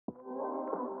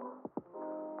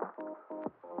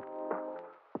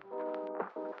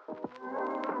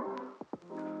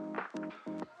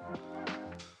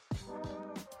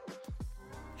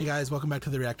Hey guys, welcome back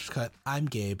to the Reactor's Cut. I'm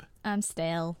Gabe. I'm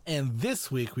Stale. And this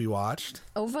week we watched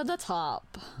Over the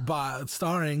Top.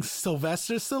 Starring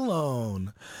Sylvester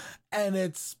Stallone. And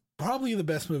it's probably the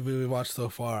best movie we've watched so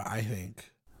far, I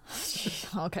think.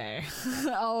 Okay.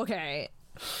 Okay.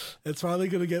 It's probably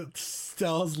going to get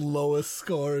Stell's lowest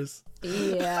scores.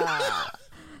 Yeah.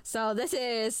 So this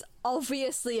is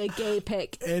obviously a gay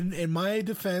pick. In my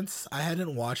defense, I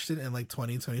hadn't watched it in like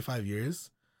 20, 25 years.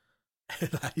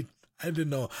 And I didn't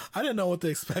know what to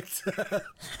expect.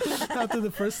 After the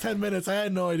first 10 minutes, I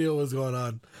had no idea what was going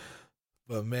on.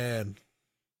 But man,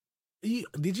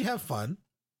 did you have fun?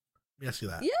 Let me ask you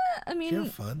that. Yeah, I mean, did you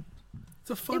have fun?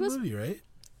 It's a fun movie, right?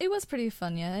 It was pretty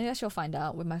fun, yeah. I guess you'll find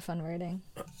out with my fun rating.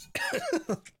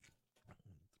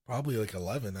 Probably like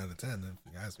 11 out of 10,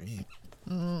 if you ask me.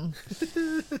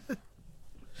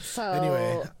 So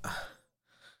anyway,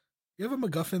 you have a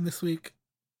MacGuffin this week?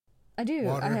 I do.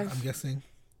 Water, I'm guessing.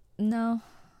 No,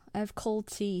 I have cold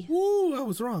tea. Woo, I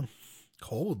was wrong.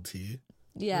 Cold tea?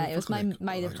 Yeah, it was my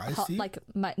iced tea?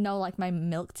 my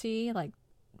milk tea, like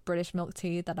British milk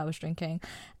tea that I was drinking,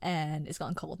 and it's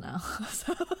gotten cold now.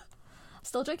 So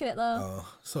still drinking it though.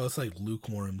 Oh, so it's like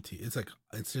lukewarm tea.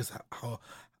 It's just how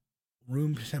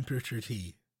room temperature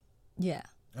tea. Yeah.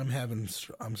 I'm having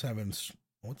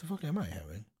what the fuck am I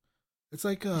having? It's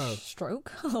like a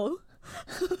stroke. Hello.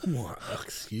 What?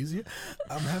 Excuse you?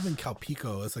 I'm having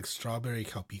Calpico. It's like strawberry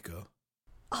Calpico.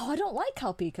 Oh, I don't like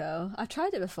Calpico. I've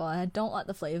tried it before. I don't like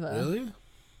the flavor. Really?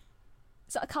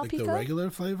 Is that a Calpico? Like the regular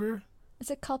flavor?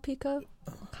 Is it Calpico?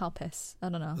 Calpis. I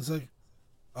don't know. It's like,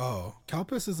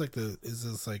 Calpis is like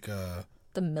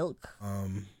the milk.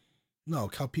 No,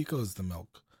 Calpico is the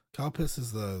milk. Calpis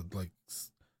is the like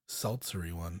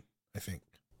seltzery one, I think.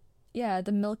 Yeah,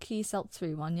 the milky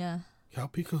seltzery one. Yeah.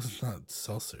 Calpico is not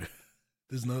seltzer.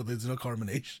 There's no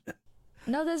carbonation.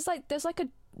 No, there's like a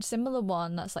similar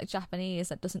one that's like Japanese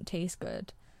that doesn't taste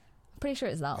good. I'm pretty sure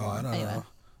it's that one. I don't know.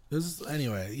 There's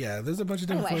a bunch of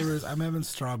different flavors. I'm having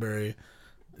strawberry.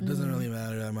 It doesn't really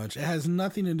matter that much. It has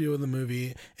nothing to do with the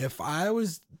movie. If I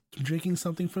was drinking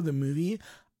something for the movie,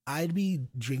 I'd be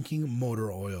drinking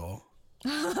motor oil.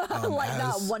 Like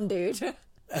that one dude.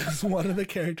 As one of the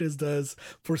characters does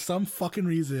for some fucking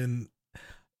reason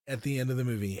at the end of the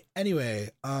movie. Anyway,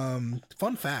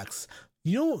 fun facts.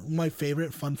 You know my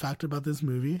favorite fun fact about this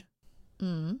movie?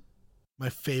 My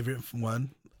favorite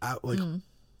one.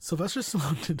 Sylvester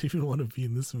Stallone didn't even want to be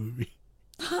in this movie.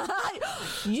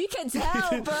 You can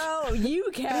tell, bro. You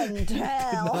can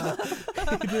tell.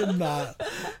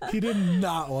 He did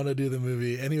not want to do the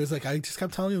movie. And he was like, I just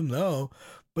kept telling him no.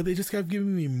 But they just kept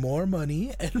giving me more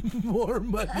money and more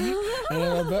money.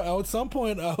 And at some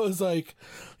point, I was like,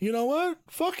 you know what?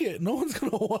 Fuck it. No one's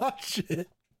going to watch it.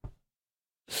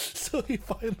 So he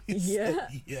finally said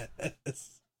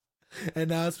yes. And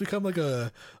now it's become like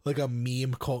a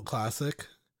meme cult classic.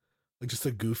 Like just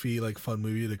a goofy, like fun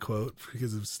movie to quote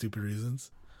because of stupid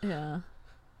reasons. Yeah.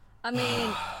 I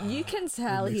mean, you can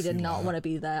tell he did not want to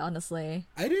be there, honestly.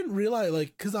 I didn't realize,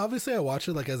 because obviously I watched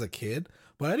it, as a kid,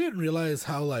 but I didn't realize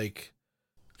how,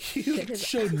 he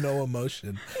showed no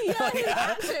emotion. Yeah, his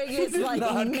acting is,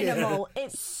 minimal. Care.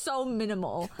 It's so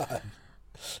minimal. God.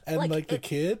 And, the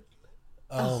kid?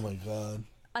 Oh, my God.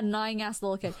 Annoying-ass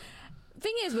little kid.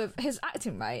 Thing is, with his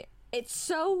acting, right, it's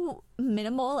so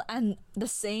minimal and the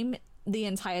same the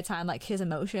entire time, his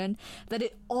emotion, that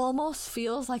it almost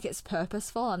feels like it's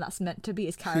purposeful and that's meant to be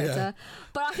his character. Yeah.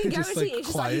 But I can guarantee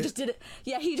it's just he just did it.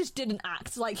 Yeah, he just didn't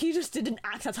act. He just didn't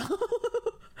act at all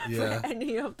for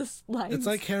any of the lines. It's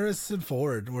like Harrison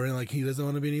Ford, where he doesn't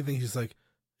want to be anything. He's like,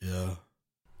 yeah.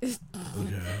 Okay.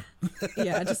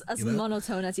 Yeah, just as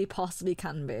monotone as he possibly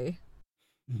can be.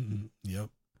 Yep.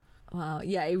 Wow,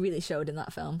 yeah, it really showed in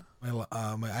that film. I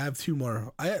have two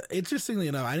more. Interestingly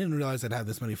enough, I didn't realize I'd have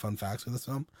this many fun facts with this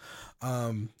film.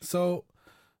 So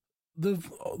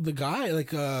the guy,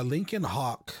 Lincoln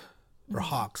Hawk or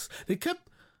Hawks,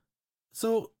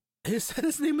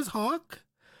 his name is Hawk,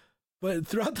 but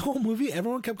throughout the whole movie,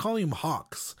 everyone kept calling him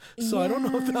Hawks. So I don't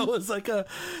know if that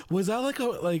was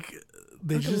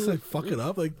they just fuck it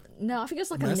up? No, I think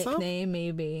it's a nickname,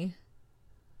 maybe.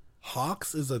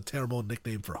 Hawks is a terrible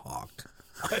nickname for Hawk.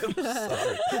 I'm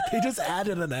sorry. They just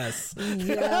added an S.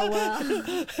 Yeah,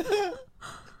 well.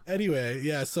 Anyway,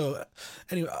 that's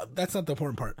not the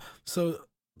important part. So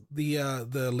the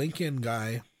Lincoln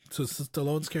guy, so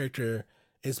Stallone's character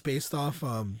is based off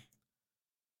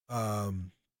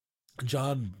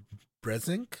John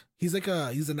Brezink. He's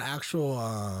an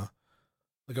actual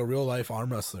like a real life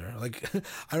arm wrestler. Like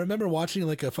I remember watching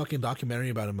like a fucking documentary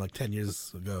about him like 10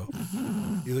 years ago.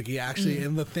 He actually,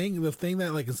 and the thing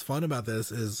that like is fun about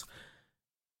this is,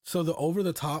 so the over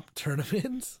the top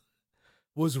tournament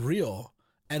was real,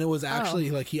 and it was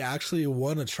actually like he actually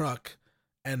won a truck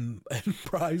and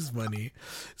prize money.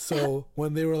 So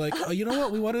when they were like, oh, you know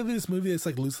what, we want to do this movie that's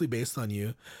like loosely based on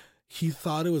you, he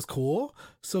thought it was cool,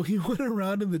 so he went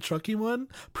around in the trucking one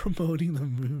promoting the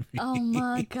movie. Oh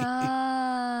my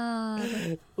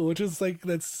god. Which is like,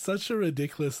 that's such a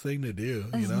ridiculous thing to do,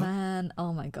 you know? Man,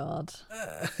 oh my god.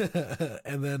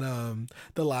 And then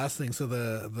the last thing, so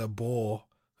the bull,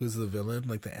 who's the villain,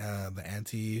 like the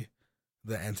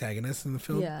antagonist in the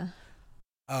film. Yeah.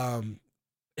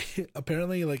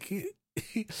 Apparently, like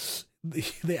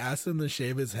they asked him to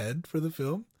shave his head for the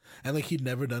film, and like he'd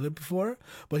never done it before,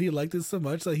 but he liked it so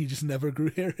much that he just never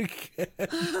grew hair again.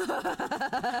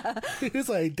 He was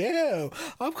like, "Damn,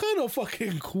 I'm kind of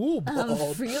fucking cool bald."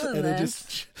 I'm feeling and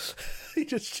this. He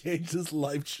just changed his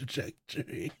life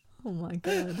trajectory. Oh my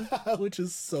god. Which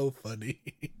is so funny.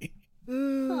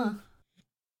 Huh.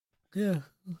 Yeah.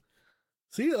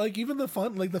 See, like even the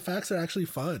fun, like the facts are actually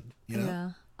fun, you know? Yeah.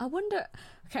 I wonder.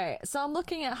 Okay, so I'm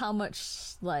looking at how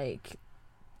much like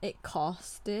it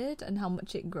costed and how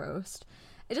much it grossed.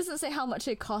 It doesn't say how much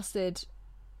it costed.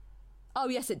 Oh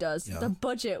yes, it does. Yeah. The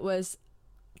budget was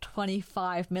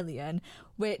 25 million,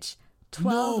 which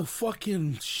 12 No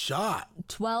fucking shot.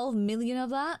 12 million of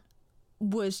that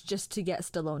was just to get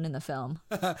Stallone in the film.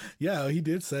 Yeah, he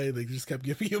did say they just kept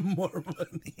giving him more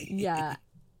money. Yeah.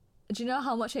 Do you know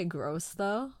how much it grossed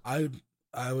though?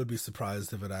 I would be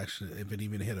surprised if it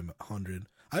even hit 100.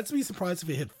 I'd be surprised if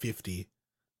it hit 50,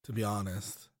 to be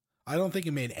honest. I don't think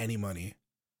it made any money.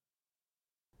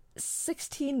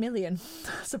 16 million,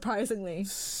 surprisingly.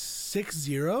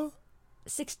 60?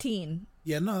 16.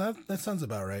 Yeah, no, that sounds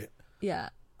about right. Yeah.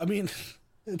 I mean,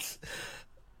 it's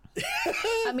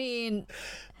I mean,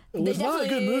 it was not a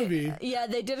good movie. Yeah,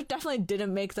 they definitely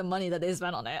didn't make the money that they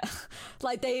spent on it.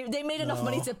 Like they made enough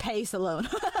money to pay Stallone,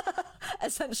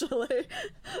 essentially.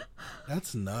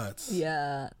 That's nuts.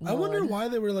 Yeah. I wonder Lord. why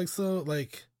they were like so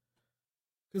like,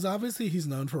 because obviously he's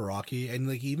known for Rocky, and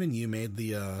like even you made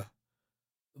the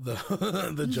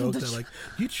the joke that like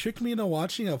you tricked me into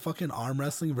watching a fucking arm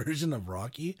wrestling version of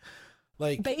Rocky.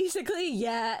 Like Basically,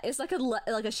 yeah, it's like a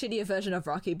shittier version of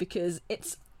Rocky because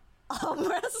it's arm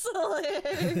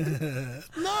wrestling.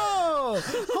 no,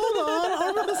 hold on,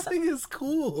 arm wrestling is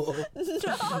cool.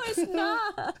 No, it's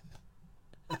not.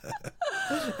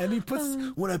 And he puts,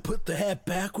 when I put the hat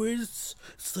backwards,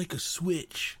 it's like a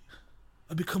switch.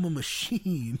 I become a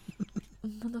machine.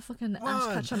 Motherfucking Come ass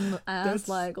on, catch on the ass, that's-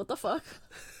 like, what the fuck?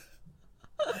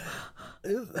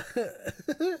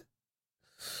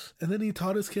 And then he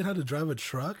taught his kid how to drive a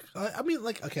truck. I mean,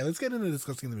 like, okay, let's get into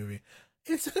discussing the movie.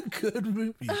 It's a good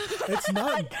movie. It's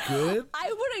not good,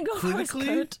 I wouldn't go Critically?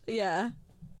 for good. Yeah.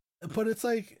 but it's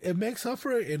like, it makes up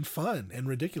for it in fun and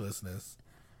ridiculousness.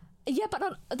 Yeah,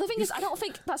 but the thing is, I don't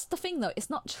think that's the thing, though. It's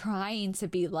not trying to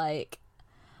be, like,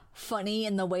 funny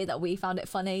in the way that we found it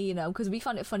funny, you know, because we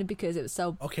found it funny because it was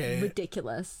so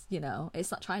ridiculous, you know. It's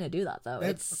not trying to do that, though.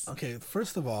 It's okay,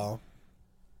 first of all,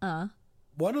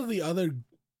 one of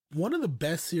the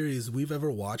best series we've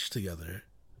ever watched together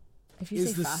if you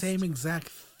is say the fast. same exact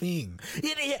thing.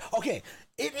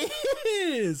 It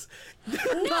is.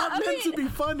 They're not meant to be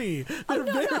funny. They're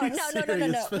very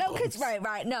serious films. No, because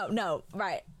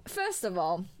right. First of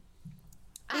all,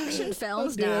 action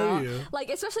films How dare now, you. like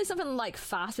especially something like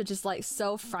Fast, which is like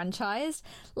so franchised,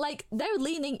 like they're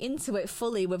leaning into it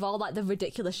fully with all like the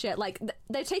ridiculous shit. Like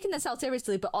they're taking themselves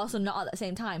seriously, but also not at the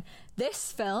same time.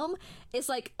 This film is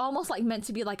like almost like meant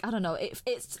to be like, I don't know,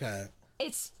 it's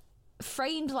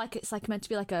framed like it's like meant to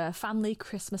be like a family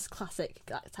Christmas classic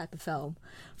type of film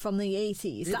from the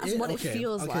 80s. That's what it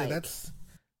feels like.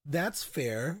 That's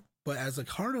fair, but as a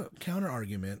counter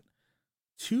argument,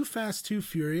 Too Fast, Too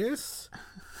Furious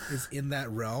is in that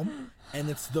realm, and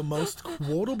it's the most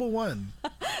quotable one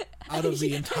out of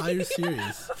the entire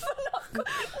series.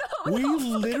 We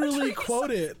literally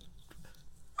quote it.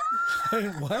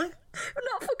 What?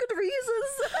 Not for good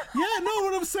reasons. Yeah, no,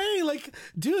 what I'm saying, like,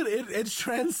 dude, it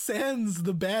transcends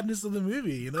the badness of the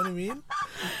movie, you know what I mean?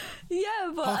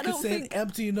 Yeah, but I don't think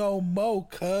empty no mo,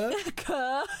 cuh.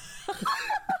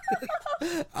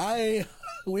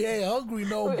 We ain't hungry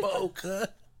no mo, cuh.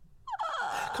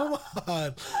 Come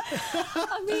on.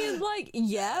 I mean, like,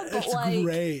 yeah, but It's like,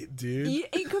 great, dude.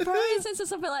 in comparison to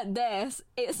something like this,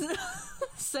 it's the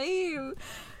same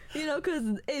You know,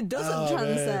 because it doesn't Oh,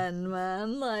 transcend,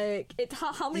 man. Like,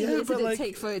 how many years but, did it like,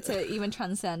 take for it to even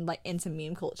transcend, like, into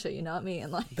meme culture? You know what I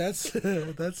mean? Like, that's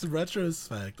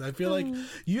retrospect. I feel like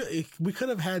we could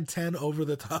have had 10 over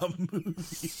the top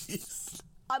movies.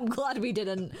 I'm glad we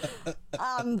didn't.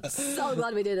 I'm so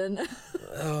glad we didn't.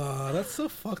 Oh, that's so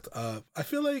fucked up. I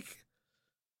feel like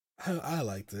I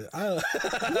liked it. I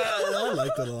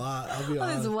liked it a lot. I'll be At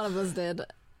least honest. one of us did.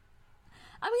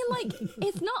 I mean, like,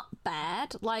 it's not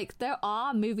bad. Like, there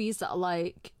are movies that are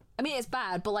like, I mean, it's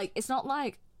bad, but like, it's not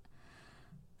like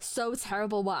so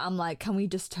terrible where I'm like, can we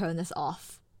just turn this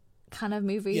off? Kind of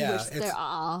movie. Yeah, Which there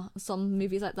are some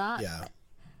movies like that. Yeah.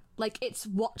 Like, it's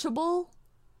watchable,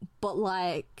 but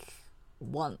like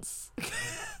once.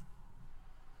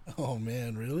 Oh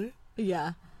man, really?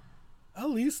 Yeah. At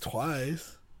least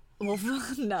twice. Well,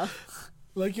 no.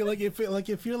 Like if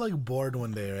you're like bored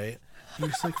one day, right? You're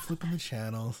just like flipping the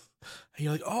channels, and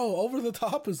you're like, "Oh, Over the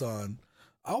Top is on.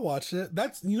 I'll watch it."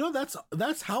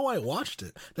 That's how I watched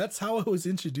it. That's how I was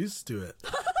introduced to it.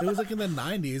 It was like in the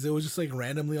 '90s. It was just like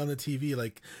randomly on the TV,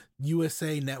 like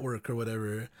USA Network or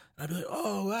whatever. I'd be like,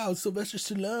 "Oh wow, Sylvester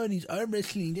Stallone, he's arm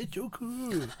wrestling. That's so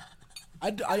cool."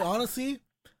 I honestly,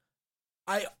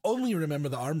 I only remember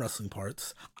the arm wrestling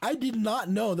parts. I did not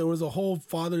know there was a whole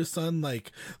father son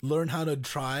like learn how to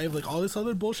drive, like all this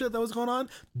other bullshit that was going on.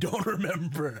 Don't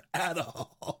remember at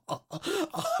all.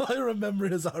 All I remember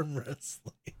is arm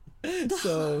wrestling.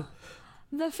 So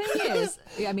The thing is,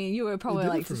 I mean, you were probably did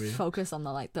it like for just me. focused on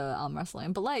the arm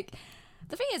wrestling, but like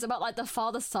the thing is about like the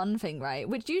father son thing, right?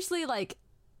 Which usually like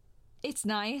it's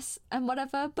nice and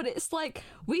whatever, but it's like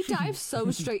we dive so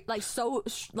straight,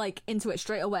 like into it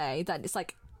straight away that it's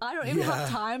like I don't even have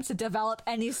Yeah. time to develop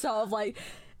any sort of like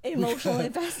emotional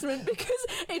investment because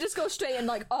it just goes straight in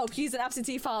like, oh, he's an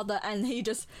absentee father and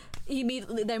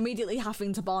they're immediately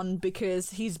having to bond because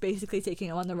he's basically taking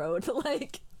him on the road.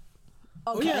 Like,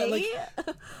 okay. yeah,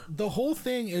 like, the whole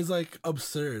thing is like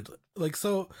absurd. Like,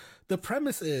 so the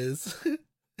premise is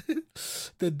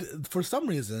that for some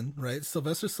reason, right,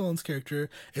 Sylvester Stallone's character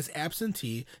is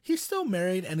absentee. He's still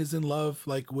married and is in love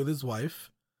like with his wife,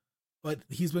 but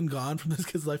he's been gone from this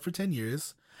kid's life for 10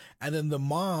 years. And then the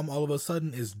mom all of a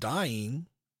sudden is dying,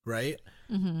 right?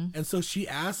 Mm-hmm. And so she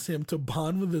asks him to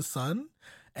bond with his son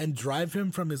and drive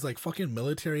him from his like fucking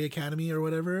military academy or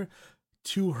whatever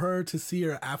to her to see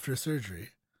her after surgery.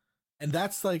 And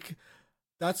that's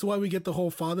why we get the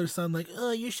whole father son like,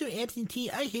 oh, you're so absentee,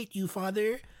 I hate you,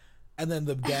 father. And then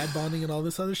the dad bonding and all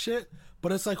this other shit.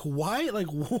 But it's like, why? Like,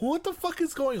 what the fuck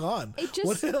is going on? It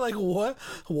just- what?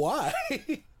 Why?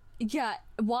 Yeah,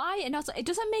 why? And also, it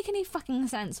doesn't make any fucking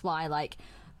sense why, like,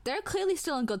 they're clearly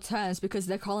still on good terms because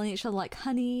they're calling each other, like,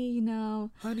 honey, you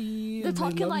know? Honey, They're and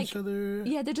talking they love like, each other.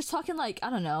 yeah, they're just talking like, I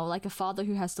don't know, like a father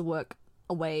who has to work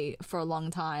away for a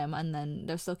long time and then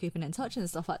they're still keeping in touch and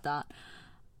stuff like that.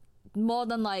 More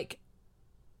than, like,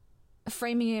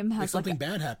 framing him Like as, something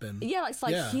bad happened. yeah, it's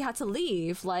like Yeah. he had to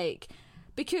leave, like,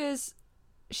 because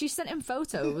she sent him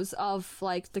photos of,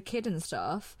 like, the kid and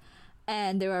stuff,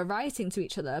 and they were writing to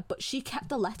each other, but she kept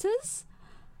the letters.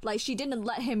 Like, she didn't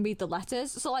let him read the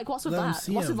letters. So, like, what's with Let him that?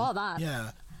 see What's him. with all that?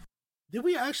 Yeah. Did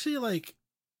we actually like?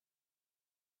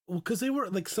 Well, because they were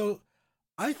like, so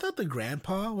I thought the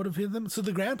grandpa would have hit them. So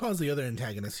the grandpa's the other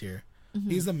antagonist here. Mm-hmm.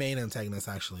 He's the main antagonist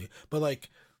actually, but like,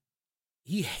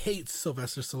 he hates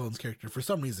Sylvester Stallone's character for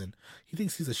some reason. He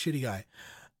thinks he's a shitty guy,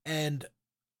 and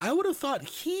I would have thought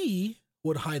he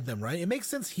would hide them, right? It makes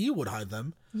sense he would hide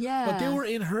them. Yeah. But they were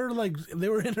in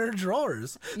her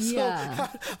drawers. Yeah.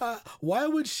 So why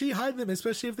would she hide them,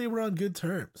 especially if they were on good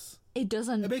terms? It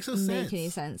doesn't It makes no make any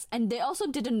sense. sense. And they also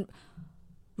didn't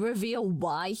reveal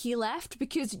why he left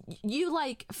because you,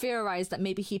 like, theorized that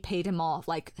maybe he paid him off,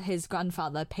 like, his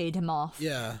grandfather paid him off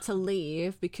Yeah. to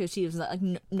leave because he was, like,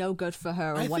 no good for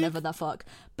her or I whatever think- the fuck.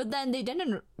 But then they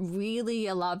didn't really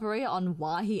elaborate on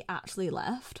why he actually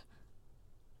left.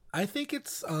 I think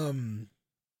it's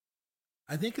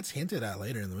hinted at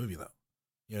later in the movie though.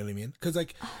 You know what I mean? Because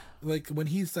like when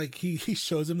he's like he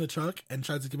shows him the truck and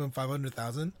tries to give him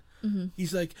 500,000. Mm-hmm.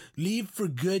 He's like, leave for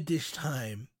good this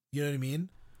time. You know what I mean?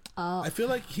 I feel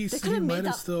like he could've made might have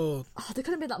that- still. Oh, they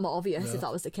could have made that more obvious Yeah. if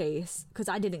that was the case because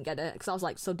I didn't get it because I was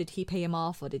like, so did he pay him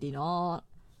off or did he not?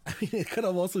 I mean, it could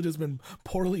have also just been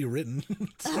poorly written.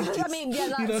 I mean, yeah, You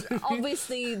know that's what I mean?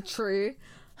 obviously true.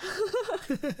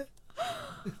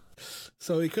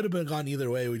 So it could have been gone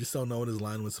either way. We just don't know what his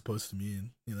line was supposed to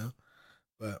mean, you know.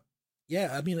 But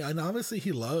yeah, I mean, and obviously he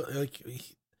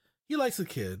he likes the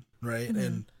kid, right? Mm-hmm.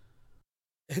 And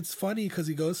it's funny because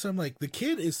he goes from like the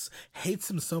kid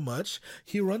hates him so much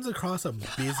he runs across a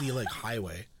busy like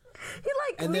highway, He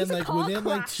like and leaves then a like car within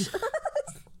crash.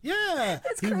 Yeah,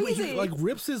 It's he crazy. like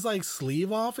rips his like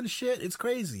sleeve off and shit. It's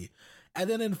crazy. And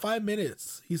then in 5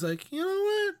 minutes, he's like, you know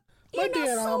what? My You're not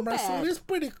dad so arm wrestling bad." is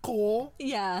pretty cool.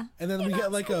 Yeah. And then You're we get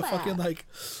not like so a bad. fucking like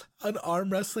an arm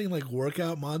wrestling like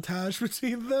workout montage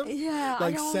between them. Yeah, I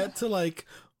like don't- set to like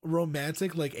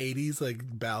romantic like 80s like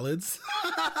ballads.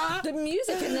 The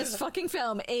music in this fucking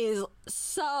film is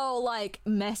so like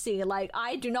messy. Like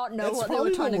I do not know That's what they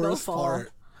probably were trying the to go worst for.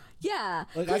 part. Yeah.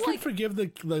 Like 'Cause, I can forgive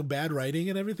the bad writing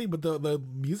and everything, but the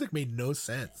music made no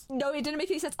sense. no, it didn't make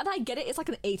any sense. And I get it, it's like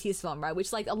an 80s film, right?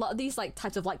 Which like a lot of these like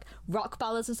types of like rock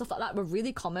ballads and stuff like that were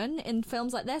really common in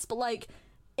films like this, but like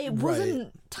it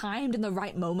wasn't timed in the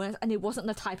right moment, and it wasn't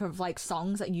the type of like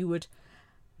songs that you would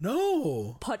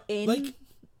No. put in. Like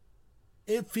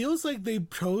it feels like they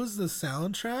chose the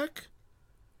soundtrack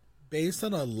based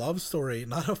on a love story,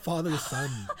 not a father-son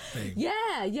thing.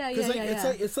 yeah, Because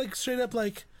like it's like straight up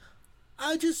like,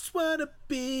 I just wanna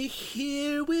be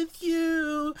here with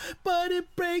you, but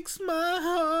it breaks my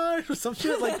heart or some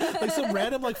shit like some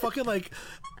random like fucking like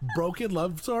broken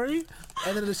love story,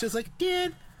 and then it's just like,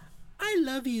 Dad, I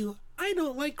love you. I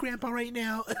don't like Grandpa right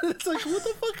now. It's like, what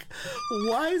the fuck?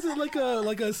 Why is it like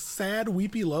a sad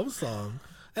weepy love song?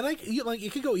 And like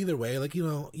it could go either way. Like, you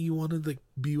know, you wanted to like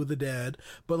be with the dad,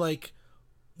 but like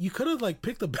you could have like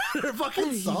picked a better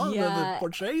fucking song Yeah. to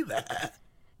portray that.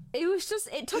 It was just,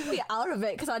 it took me out of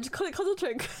it because I just couldn't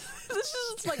concentrate. This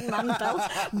is just like man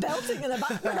belting in the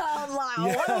background. I'm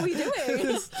like, what are we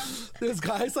doing? There's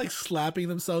guys like slapping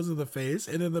themselves in the face,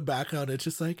 and in the background it's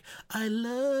just like, I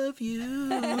love you.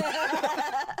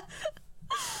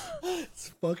 It's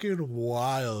fucking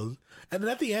wild. And then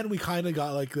at the end we kind of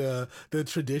got like the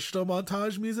traditional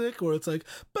montage music where it's like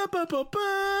ba ba ba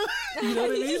ba. You know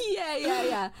what I mean?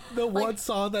 Yeah. The one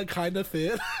song that kind of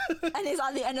fit. And it's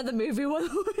at the end of the movie when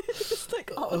it's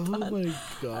like, Oh oh, man. my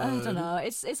god. I don't know.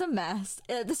 It's a mess.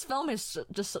 This film is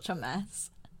just such a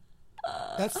mess.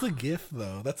 That's the gift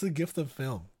though. That's the gift of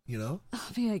film, you know? I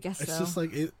mean, I guess It's so. just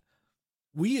like it.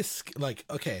 Like,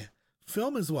 okay,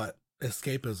 film is what?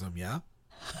 Escapism, yeah.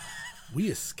 We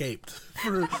escaped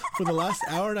for the last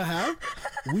hour and a half.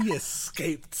 We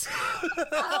escaped.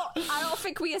 I don't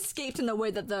think we escaped in the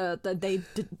way that they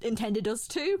intended us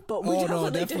to, but we Oh no,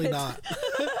 definitely definitely did. not.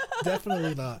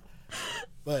 Definitely not.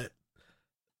 But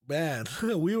man,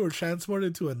 we were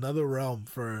transported to another realm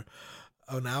for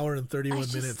an hour and 31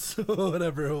 minutes,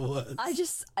 whatever it was.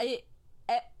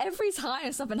 Every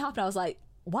time something happened, I was like,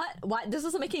 what? Why? This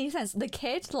doesn't make any sense. The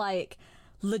kid, like,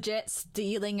 legit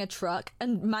stealing a truck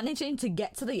and managing to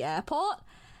get to the airport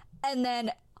and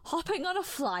then hopping on a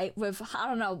flight with, I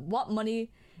don't know, what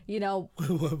money, you know.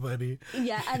 What money?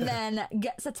 Yeah, and then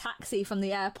gets a taxi from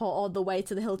the airport all the way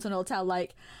to the Hilton Hotel.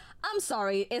 Like, I'm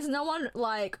sorry, is no one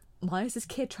like, why is this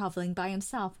kid traveling by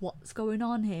himself? What's going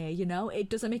on here? You know, it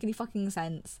doesn't make any fucking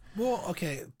sense. Well,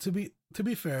 okay, to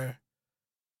be fair,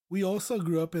 we also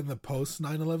grew up in the post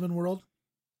 9/11 world.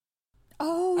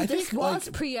 Oh, I this think, was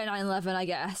like- pre 9/11, I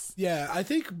guess. Yeah, I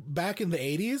think back in the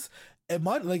 80s,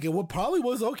 probably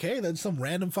was okay that some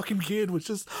random fucking kid was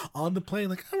just on the plane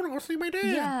like, I want to go see my dad.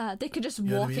 Yeah, they could just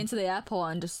know what I walk mean? into the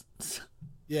airport and just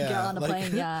Yeah, get on a like,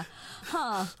 plane. Yeah,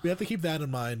 huh? We have to keep that in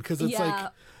mind because it's Yeah,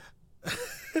 like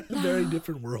a very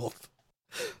different world.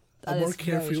 That A more is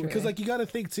very carefree because true. like you got to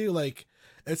think too, like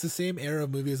it's the same era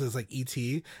of movies as like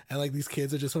E.T. and like these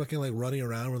kids are just fucking like running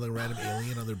around with like random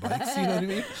alien on their bikes. You know what I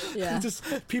mean? Yeah. Just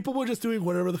people were just doing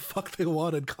whatever the fuck they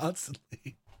wanted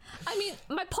constantly. I mean,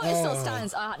 my point still Oh.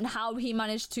 stands on how he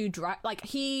managed to drive. Like,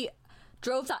 he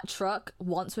drove that truck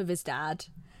once with his dad,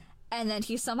 and then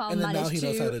he somehow And then now managed he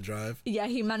knows how to. to drive. Yeah,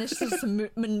 he managed to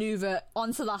maneuver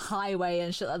onto the highway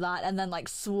and shit like that, and then like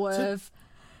swerve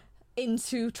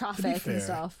into traffic fair. and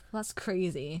stuff. That's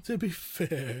crazy. To be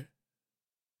fair,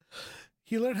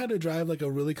 he learned how to drive like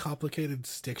a really complicated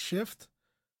stick shift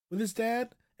with his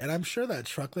dad, and I'm sure that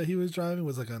truck that he was driving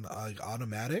was like an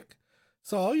automatic.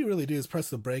 So all you really do is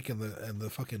press the brake and the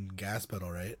fucking gas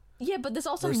pedal, right? Yeah, but there's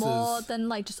also Versus- more than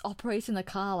like just operating the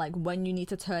car, like when you need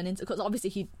to turn into. Because obviously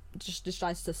he just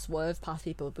tries to swerve past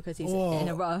people because he's Well, in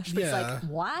a rush. But yeah. it's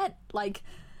like, what? Like,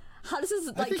 how does this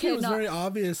I like think it kid was not? very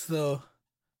obvious though.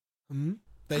 That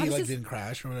How he does like this- didn't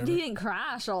crash or He whatever. didn't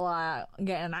crash or like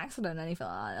get in an accident or anything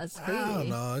like that. That's crazy. I don't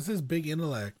know. It's his big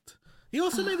intellect. He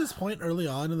also made this point early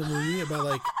on in the movie about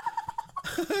like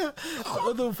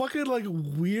the fucking like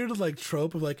weird like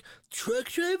trope of like truck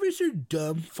drivers are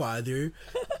dumb, father.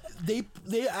 They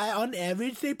on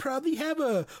average they probably have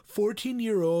a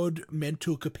 14-year-old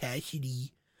mental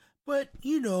capacity. But,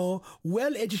 you know,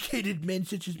 well-educated men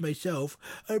such as myself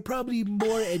are probably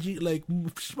more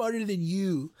smarter than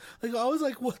you. Like, I was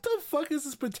like, what the fuck is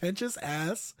this pretentious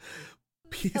ass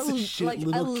piece of shit like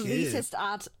little kid.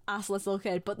 elitist ass little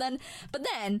kid. But then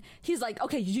he's like,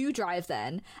 okay, you drive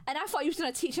then. And I thought he was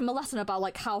gonna teach him a lesson about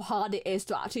like how hard it is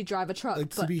to actually drive a truck, Like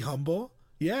to be humble.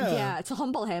 Yeah. yeah, to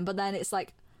humble him. But then it's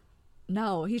like,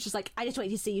 no, he's just like, I just want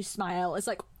you to see you smile. It's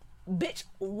like, bitch,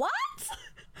 what?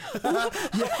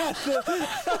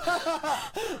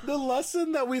 The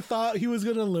lesson that we thought he was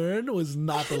gonna learn was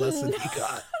not the lesson he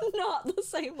got. Not the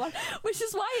same one, which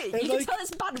is why you can like- tell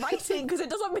it's bad writing because it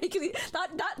doesn't make any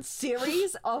that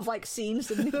series of like scenes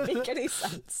didn't make any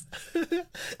sense.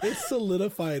 It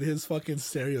solidified his fucking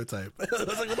stereotype. I was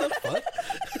like, what the fuck?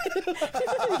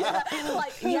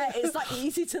 yeah, it's like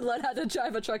easy to learn how to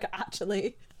drive a truck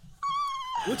actually.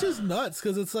 Which is nuts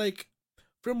because it's like,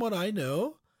 from what I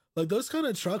know, like those kind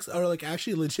of trucks are like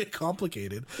actually legit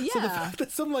complicated. So the Yeah. fact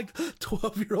that some like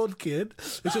 12-year-old kid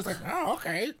is just like, oh,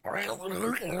 okay.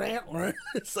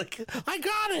 It's like, I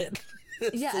got it.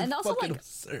 It's Yeah, so and also, fucking like,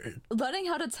 absurd. Learning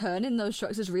how to turn in those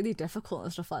trucks is really difficult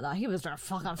and stuff like that. He was doing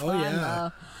fucking fine yeah.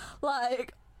 though.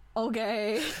 Like,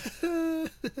 okay.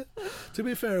 To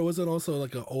be fair, it wasn't also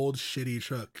like an old shitty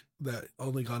truck that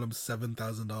only got him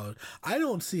 $7,000. I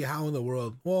don't see how in the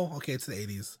world. Well, okay, it's the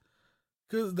 80s.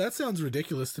 Because that sounds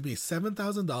ridiculous to me.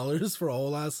 $7,000 for a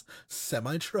whole ass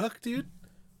semi truck, dude.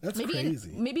 That's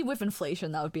crazy. Maybe with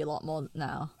inflation that would be a lot more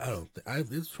now. I don't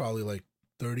think it's probably like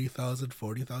 $30,000,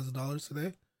 $40,000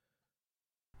 today.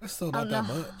 That's still not that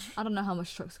much. I don't know how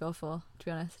much trucks go for, to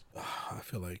be honest. I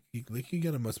feel like you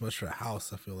get them as much for a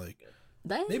house. I feel like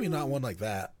They maybe not one like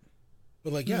that,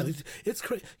 but like yeah, it's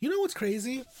crazy. You know what's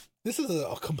crazy? This is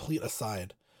a complete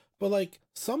aside, but like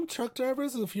some truck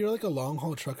drivers, if you're like a long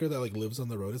haul trucker that like lives on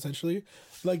the road, essentially,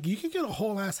 like you can get a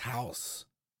whole ass house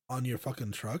on your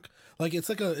fucking truck. Like it's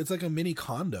like a mini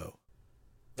condo,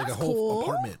 like That's a whole cool.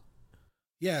 apartment.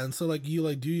 Yeah, and so like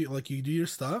you do your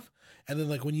stuff, and then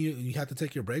like when you have to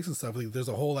take your breaks and stuff, like there's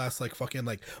a whole ass like fucking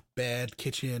like bed,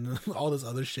 kitchen, all this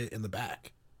other shit in the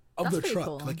back of That's the pretty truck.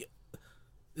 cool. Like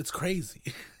it's crazy.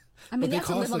 I mean, But they they have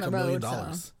to live cost on like the $1 million.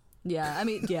 road. So. Yeah, I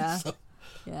mean, yeah, So,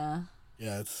 yeah.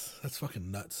 yeah, that's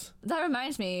fucking nuts. That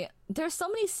reminds me, there's so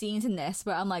many scenes in this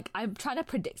where I'm trying to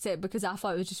predict it because I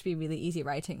thought it would just be really easy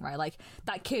writing, right? Like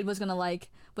that kid was gonna like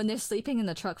when they're sleeping in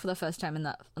the truck for the first time on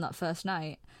that first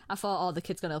night. I thought, oh, the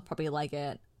kid's gonna probably like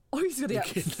it, or he's gonna get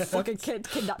kidnapped. fucking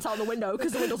kidnapped out the window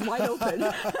because the window's wide open,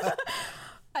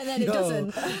 and then it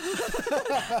doesn't.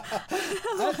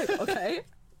 I'm like, okay.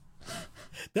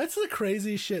 That's the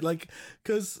crazy shit. Like,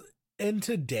 because in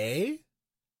today,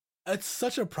 it's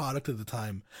such a product of the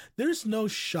time. There's no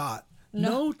shot,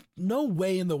 no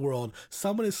way in the world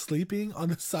someone is sleeping on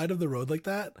the side of the road like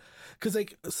that. Because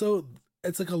like, so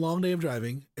it's like a long day of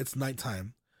driving. It's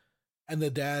nighttime, and the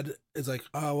dad is like,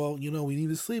 "Oh well, we need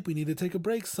to sleep. We need to take a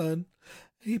break, son."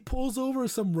 He pulls over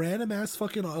some random ass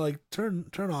fucking like turn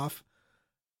off.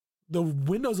 The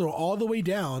windows are all the way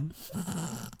down,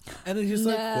 and then he's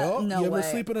like, "Well, no you ever way.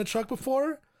 sleep in a truck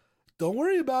before? Don't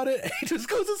worry about it." And he just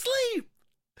goes to sleep,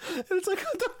 and it's like,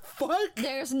 what the fuck?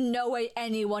 There's no way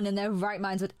anyone in their right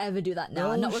minds would ever do that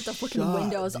now. No Not with the fucking shot,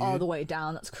 windows all dude. the way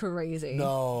down. That's crazy.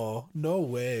 No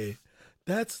way.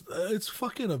 It's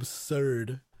fucking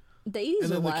absurd. The 80s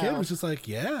And then were the kid wild. was just like,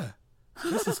 "Yeah,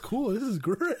 this is cool. This is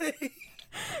great."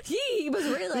 He was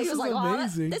really, he This was is like, oh,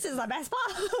 amazing. this is the best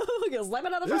part. He was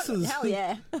living on the This truck. is- Hell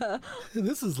yeah.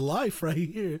 This is life right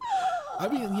here. I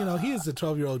mean, he is a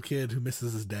 12-year-old kid who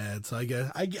misses his dad, so I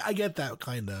get that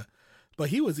kind of. But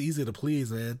he was easy to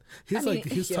please, man. His I mean,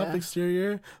 his tough yeah.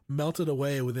 exterior melted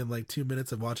away within like 2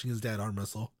 minutes of watching his dad arm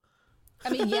wrestle. I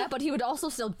mean, yeah, but he would also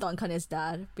still dunk on his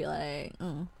dad. Be like,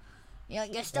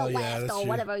 you're still Oh, yeah, left that's or true.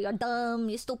 whatever. You're dumb.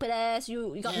 You stupid ass.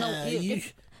 You got Yeah, no.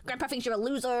 Grandpa thinks you're a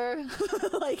loser.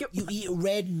 Like, You eat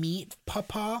red meat,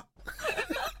 Papa.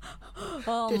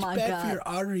 oh It's my bad god. for your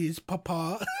arteries,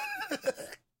 Papa.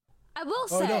 I will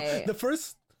Oh say, no, the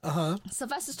first.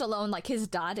 Sylvester Stallone, like his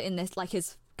dad in this, like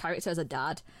his character as a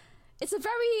dad, it's a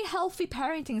very healthy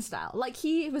parenting style. Like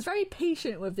he was very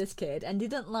patient with this kid and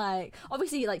didn't like.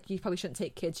 Obviously, like you probably shouldn't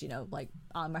take kids, like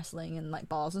arm wrestling and like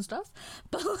bars and stuff.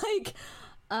 But like,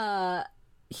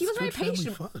 he was very Good family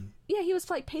patient. fun. Yeah, he was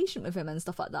like patient with him and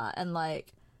stuff like that, and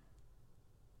like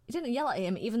he didn't yell at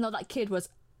him, even though that kid was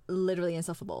literally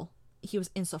insufferable. He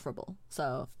was insufferable.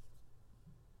 So,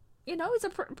 he's a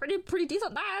pretty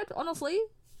decent dad, honestly.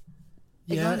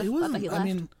 Yeah, Ignoring the it fact was. that he I left.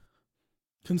 mean,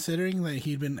 considering that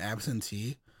he'd been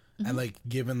absentee Mm-hmm. and like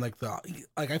given like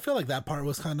I feel like that part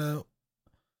was kind of.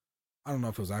 I don't know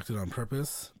if it was acted on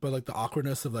purpose, but like the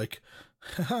awkwardness of like,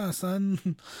 haha,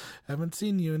 son, haven't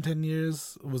seen you in 10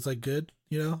 years was like good,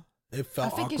 It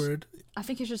felt I think awkward. I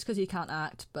think it's just because he can't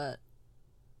act, but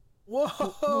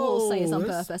Whoa! We'll say it's on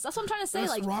purpose. That's what I'm trying to say.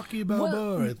 That's Like Rocky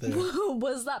Balboa right there.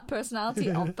 Was that personality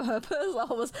on purpose,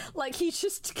 or was like he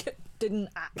just didn't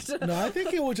act? No, I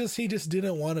think it was just he just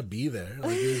didn't want to be there.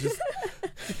 Like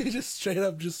he just straight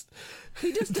up just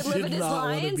he just delivered his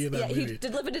lines. Yeah, movie. he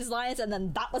delivered his lines, and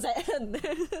then that was it. And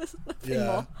there's nothing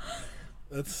more.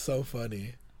 That's so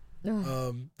funny.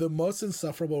 The most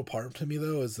insufferable part to me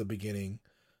though is the beginning,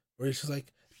 where he's just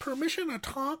like, "Permission to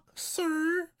talk,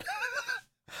 sir."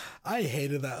 I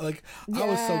hated that. Like, I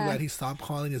was so glad he stopped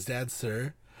calling his dad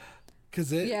sir,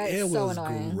 because it so was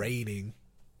annoying. grating.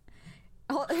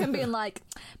 Him being like,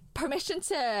 "Permission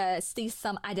to see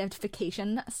some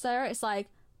identification, sir." It's like,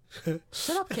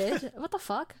 shut up, kid. What the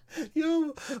fuck?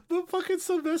 Yo, but fucking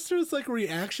Sylvester's like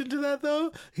reaction to that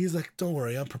though, he's like, "Don't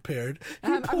worry, I'm prepared."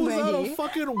 He pulls out a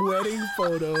fucking wedding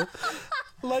photo.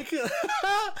 Like,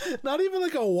 not even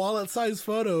like a wallet-sized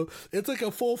photo. It's like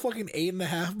a full fucking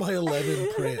 8.5 by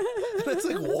 11 print. And it's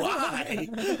like, why?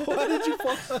 Why did you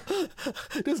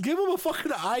just give him a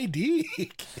fucking ID?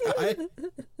 Guy.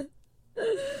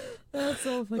 That's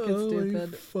so fucking Oh my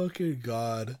stupid. fucking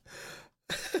god.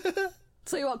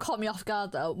 So you what caught me off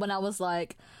guard though, when I was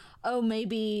like, oh,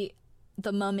 maybe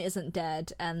the mum isn't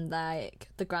dead, and like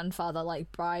the grandfather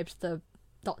like bribed the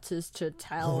doctors to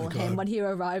tell him when he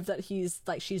arrived that she's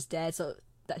dead, so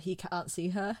that he can't see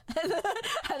her. And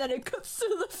then it cuts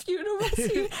to the funeral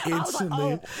scene. Instantly. I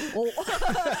was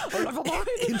like, never mind.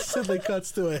 Instantly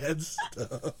cuts to a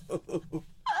headstone.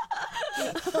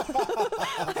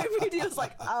 I really was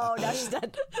like, oh, now she's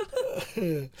dead.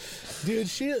 Dude,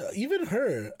 even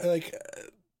her, like,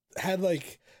 had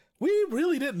like, we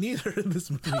really didn't need her in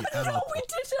this movie at all. No, we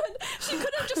didn't. She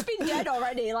could have just been dead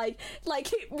already. Like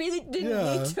it really didn't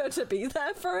need her to be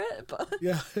there for it. But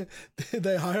yeah,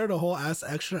 they hired a whole ass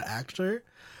extra actor,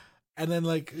 and then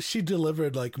like she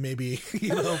delivered like maybe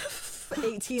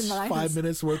 18 lines, 5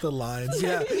 minutes worth of lines.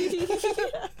 Yeah, they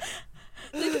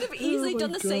could have easily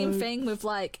done the same God. thing with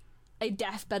like a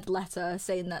deathbed letter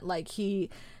saying that like she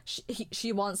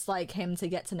wants like him to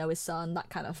get to know his son, that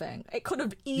kind of thing. It could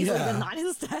have easily been that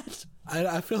instead.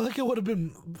 I feel like it would have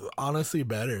been honestly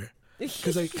better,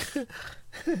 because like yeah,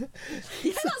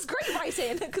 that's great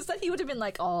writing, because then he would have been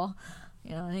like, oh, I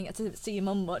didn't get to see your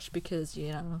mum much because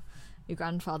your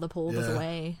grandfather pulled us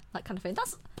away, that kind of thing.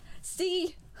 That's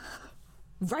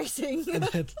writing. And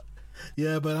then,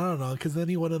 yeah, but I don't know, because then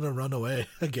he wanted to run away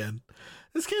again.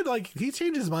 This kid, like, he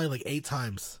changed his mind like 8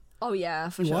 times. Oh yeah,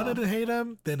 for He sure. wanted to hate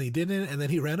him, then he didn't, and then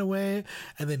he ran away,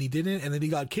 and then he didn't, and then he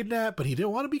got kidnapped, but he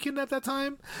didn't want to be kidnapped that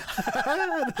time.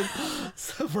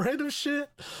 Some random shit.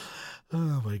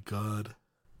 Oh my god.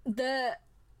 The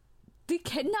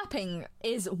kidnapping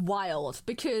is wild,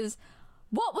 because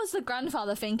what was the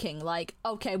grandfather thinking? Like,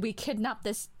 okay, we kidnapped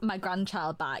my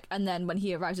grandchild back, and then when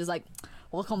he arrives, he's like,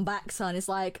 welcome back, son. It's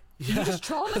like, you just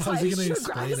traumatized your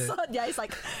grandson. Yeah, he's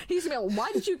like, he's gonna be like,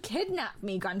 why did you kidnap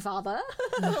me, grandfather?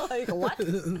 Like, what?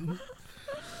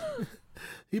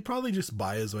 He'd probably just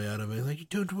buy his way out of it. Like,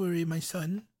 don't worry, my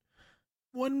son.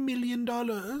 $1 million.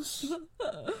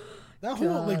 That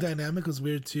whole like dynamic was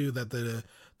weird too. That the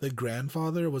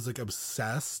grandfather was like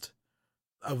obsessed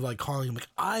of like calling him like,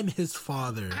 I'm his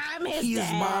father. I'm his He dad.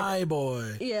 is my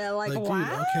boy. Yeah, like what?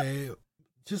 Dude, okay,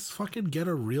 just fucking get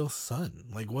a real son.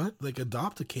 Like what? Like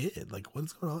adopt a kid. Like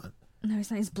what's going on? No,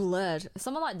 his name's Blood.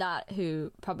 Someone like that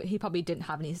who probably didn't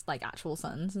have any like actual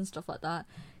sons and stuff like that.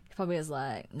 He probably was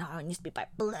like, no, it needs to be by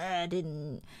blood,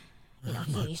 and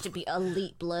he needs to be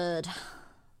elite blood.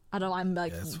 I don't know, I'm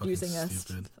like using a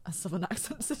southern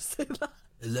accent to say that.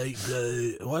 Elite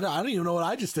blood. What? I don't even know what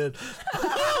I just did. What did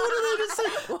I just say?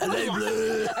 Elite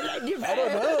blood. I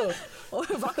don't know.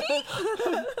 Rocky?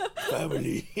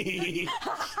 Family.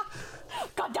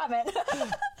 God damn it.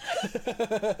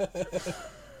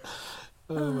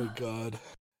 Oh my god.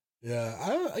 Yeah,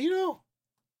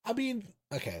 I mean,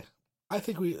 okay. I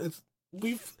think we've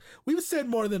said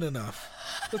more than enough.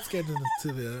 Let's get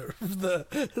into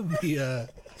the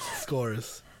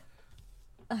scores.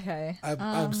 Okay.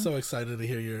 I'm so excited to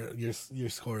hear your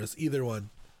scores. Either one.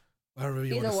 However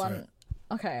you want to start.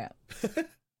 Okay.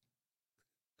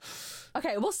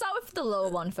 Okay, we'll start with the lower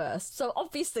one first. So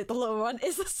obviously the lower one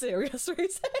is a serious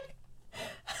rating.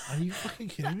 Are you fucking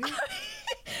kidding me?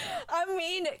 I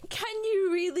mean, can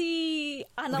you really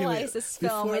analyze this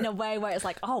film in a way where it's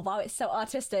like, oh wow, it's so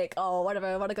artistic, oh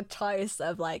whatever, what a good choice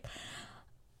of like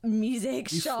music,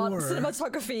 shot,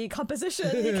 cinematography,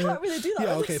 composition. You can't really do that.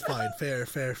 Yeah, okay, fine.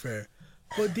 Fair.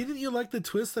 But didn't you like the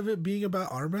twist of it being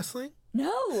about arm wrestling?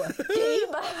 No.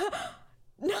 Game.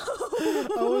 No.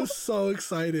 I was so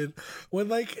excited when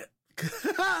like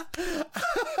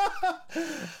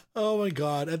oh my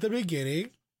god, at the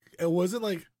beginning, it wasn't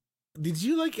like. Did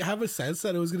you like have a sense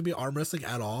that it was gonna be arm wrestling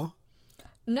at all?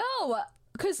 No,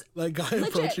 because Like guy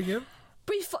approaching him.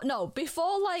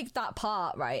 Before like that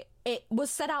part, right? It was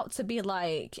set out to be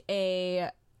like a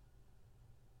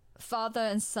father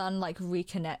and son like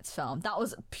reconnect film. That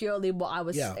was purely what I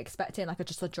was expecting, like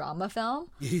just a drama film.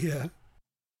 Yeah.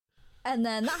 And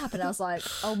then that happened. I was like,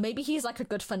 oh, maybe he's like a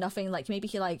good for nothing. Like maybe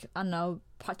he like, I don't know,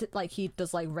 like he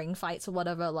does like ring fights or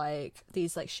whatever, like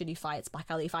these like shitty fights, back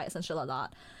alley fights and shit like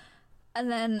that.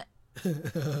 And then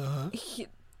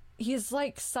he's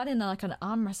like sat in like an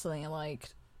arm wrestling like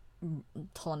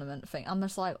tournament thing. I'm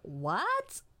just like,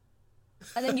 what?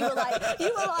 And then you were like,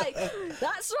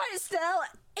 that's right, Stell.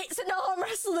 It's an arm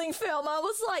wrestling film. I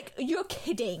was like, you're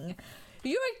kidding.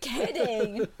 You're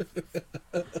kidding.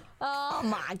 Oh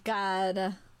my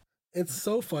god. It's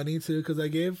so funny too because I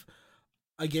gave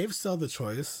Cell the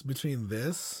choice between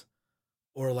this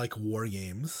or like War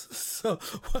Games. So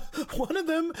one of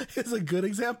them is a good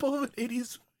example of an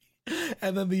 80s movie,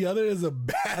 and then the other is a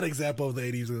bad example of the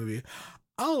 80s movie.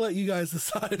 I'll let you guys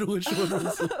decide which one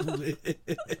was which.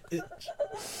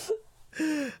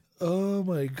 Oh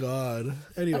my god.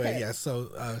 Anyway, Okay. yeah,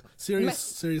 so serious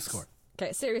score.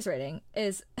 Okay, serious rating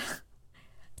is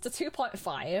it's a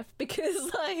 2.5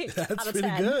 because like That's out of pretty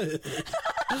 10. good.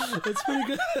 That's pretty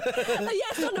good.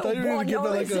 Yes, I thought you were gonna give it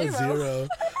like a 0.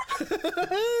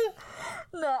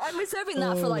 No, I'm reserving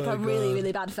that for like my a really, God.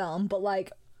 really bad film, but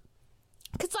like,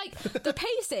 because like the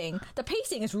pacing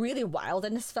is really wild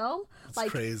in this film. It's like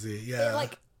crazy, yeah.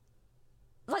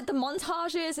 like the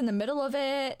montages in the middle of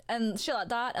it and shit like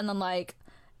that, and then like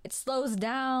it slows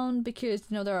down because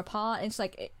you know they're apart. And it's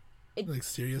like like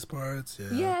serious parts,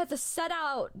 yeah. yeah, the set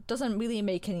out doesn't really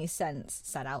make any sense.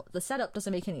 The setup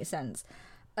doesn't make any sense.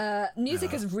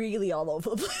 Music is really all over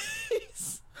the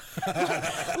place.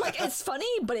 like it's funny,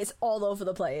 but it's all over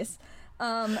the place.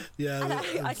 Yeah, and I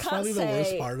it's can't probably the say,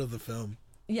 worst part of the film.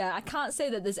 Yeah, I can't say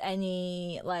that there's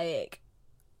any like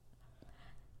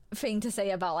thing to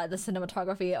say about like the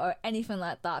cinematography or anything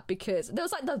like that, because there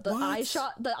was like the eye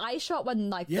shot when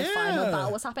like the final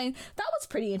battle was happening. That was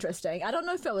pretty interesting. I don't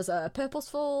know if it was a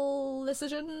purposeful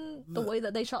decision the way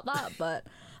that they shot that, but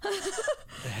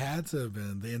It had to have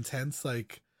been the intense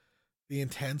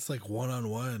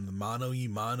one-on-one, mano y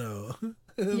mano.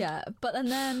 yeah. But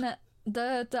and then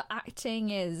the acting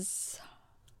is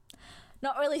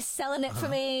not really selling it for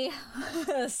me.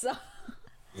 So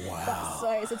Wow.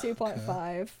 so it's a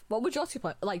 2.5. What would your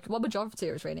what would your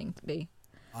series rating be?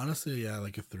 Honestly, yeah,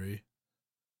 like a 3.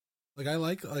 Like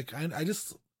I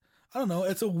just I don't know.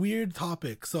 It's a weird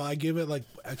topic, so I give it like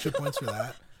extra points for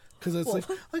that. Because it's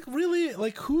like really,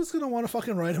 like who's gonna want to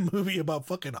fucking write a movie about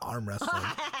fucking arm wrestling?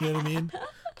 You know what I mean?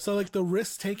 So like the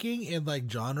risk taking in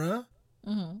like genre,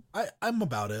 I'm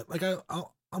about it. Like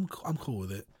I'm cool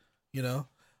with it. You know,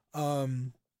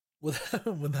 with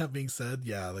that being said,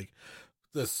 yeah, like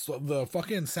the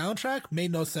fucking soundtrack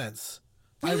made no sense.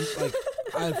 I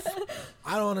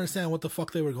don't understand what the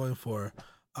fuck they were going for.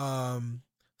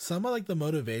 Some of like the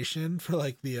motivation for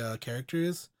like the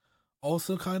characters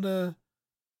also kind of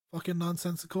fucking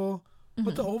nonsensical,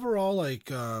 but the overall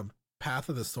like path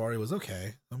of the story was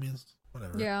okay. I mean, it's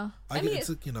whatever. Yeah, I mean, it's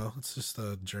it's just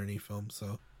a journey film,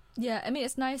 so yeah. I mean,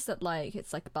 it's nice that like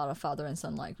it's like about a father and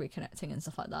son like reconnecting and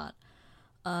stuff like that.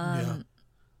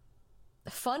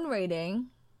 Fun rating.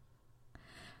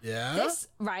 Yeah.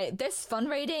 This fun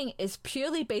rating is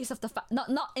purely based off the fact, not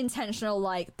intentional,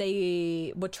 like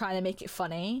they were trying to make it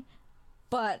funny,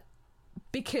 but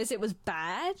because it was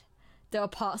bad, there were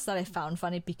parts that I found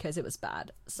funny because it was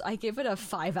bad. So I give it a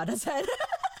 5 out of 10.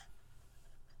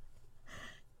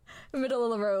 Middle of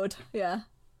the road, yeah.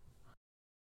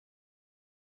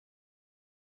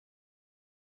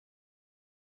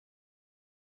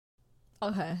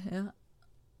 Okay, yeah.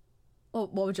 Oh,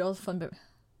 what would your fun bit?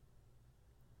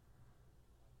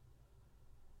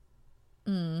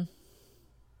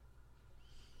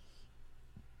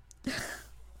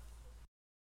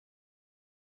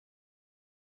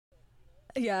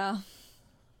 Yeah.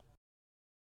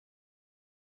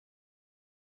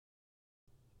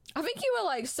 I think you were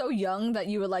like so young that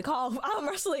you were like, oh, arm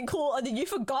wrestling cool, and then you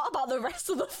forgot about the rest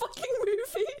of the fucking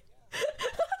movie.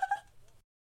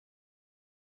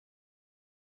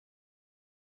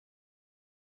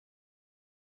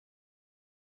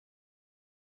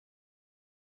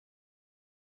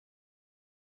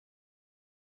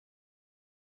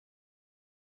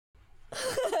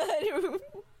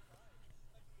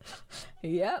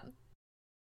 Yep.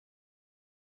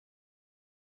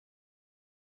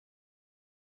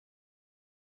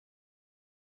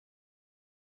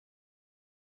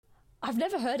 I've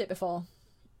never heard it before.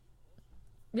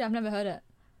 Yeah, I've never heard it.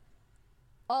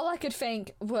 all I could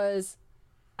think was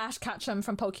Ash Ketchum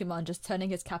from Pokemon just turning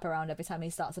his cap around every time he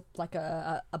starts a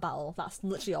battle. That's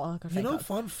literally all I could think of.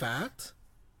 Fun fact?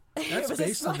 It That's was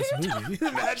based on this inspired- movie.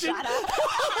 Imagine. Shut up.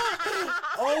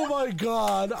 Oh my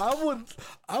god,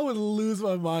 I would lose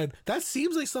my mind. That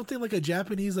seems like something like a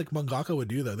Japanese like mangaka would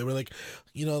do though. They were like,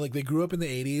 like they grew up in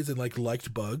the 80s and like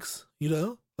liked bugs,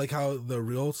 like how the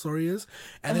real story is.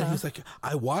 And then he's like,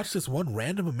 I watched this one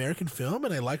random American film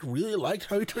and I really liked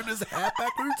how he turned his hat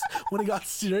backwards when he got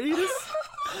serious.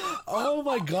 Oh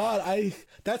my god,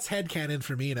 that's headcanon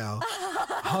for me now.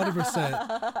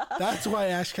 100%. That's why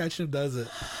Ash Ketchum does it.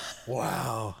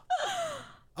 Wow.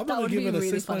 I'm That gonna would give be it a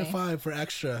really 6.5 for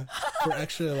extra.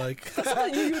 like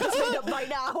You just made up right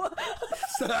now.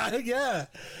 yeah.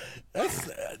 That's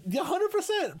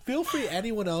 100%. Feel free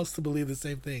anyone else to believe the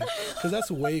same thing, because that's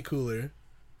way cooler.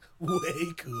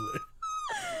 Way cooler.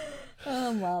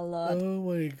 Oh my lord. Oh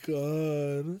my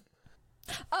god.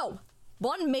 Oh,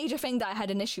 one major thing that I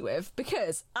had an issue with,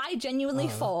 because I genuinely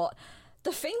thought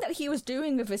the thing that he was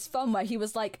doing with his thumb, where he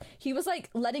was like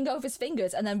letting go of his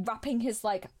fingers and then wrapping his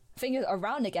like fingers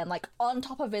around again, like on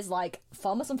top of his like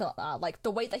thumb or something like that, like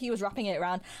the way that he was wrapping it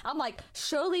around, I'm like,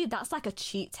 surely that's like a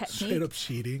cheat technique. Straight up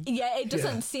cheating. Yeah, it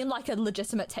doesn't seem like a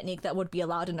legitimate technique that would be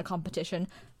allowed in a competition.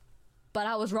 But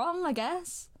I was wrong, I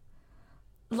guess.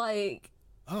 Like,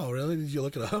 Oh, really? Did you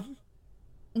look it up?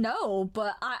 no,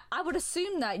 but I would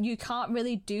assume that you can't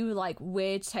really do like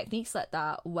weird techniques like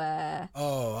that where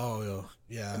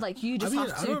Yeah. like you just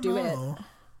have I to don't do know.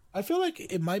 I feel like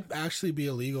it might actually be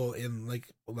illegal in like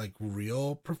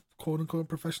real quote unquote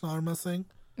professional arm wrestling,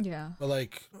 it. Yeah. but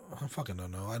like I fucking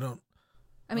don't know.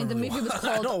 I mean, the movie was I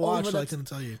called don't watch, Over so I the couldn't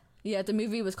tell you. Yeah, the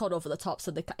movie was called Over the Top,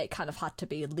 so it kind of had to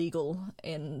be legal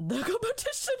in the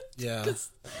competition. Yeah.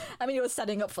 'Cause, I mean, it was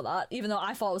setting up for that, even though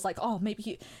I thought it was like, oh,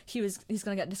 maybe he's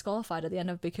going to get disqualified at the end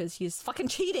of because he's fucking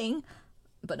cheating.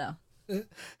 But no.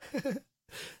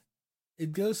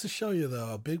 It goes to show you,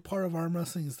 though, a big part of arm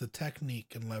wrestling is the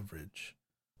technique and leverage.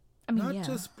 I mean, Not yeah.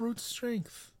 just brute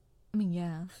strength. I mean,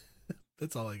 yeah.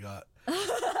 That's all I got.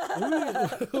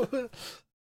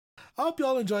 I hope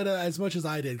y'all enjoyed it as much as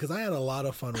I did, because I had a lot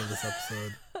of fun with this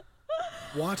episode.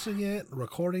 Watching it,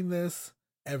 recording this,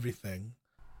 everything.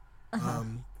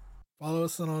 Follow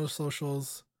us on all the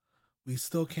socials. We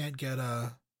still can't get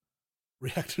a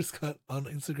Reactor's Cut on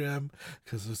Instagram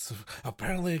because it's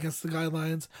apparently against the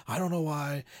guidelines. I don't know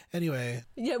why. Anyway.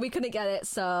 Yeah, we couldn't get it,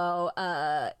 so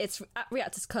it's at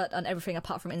Reactors Cut on everything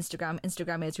apart from Instagram.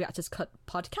 Instagram is Reactors Cut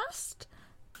Podcast.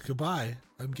 Goodbye.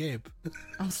 I'm Gabe.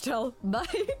 I'm still. Bye.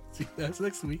 See you guys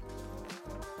next week.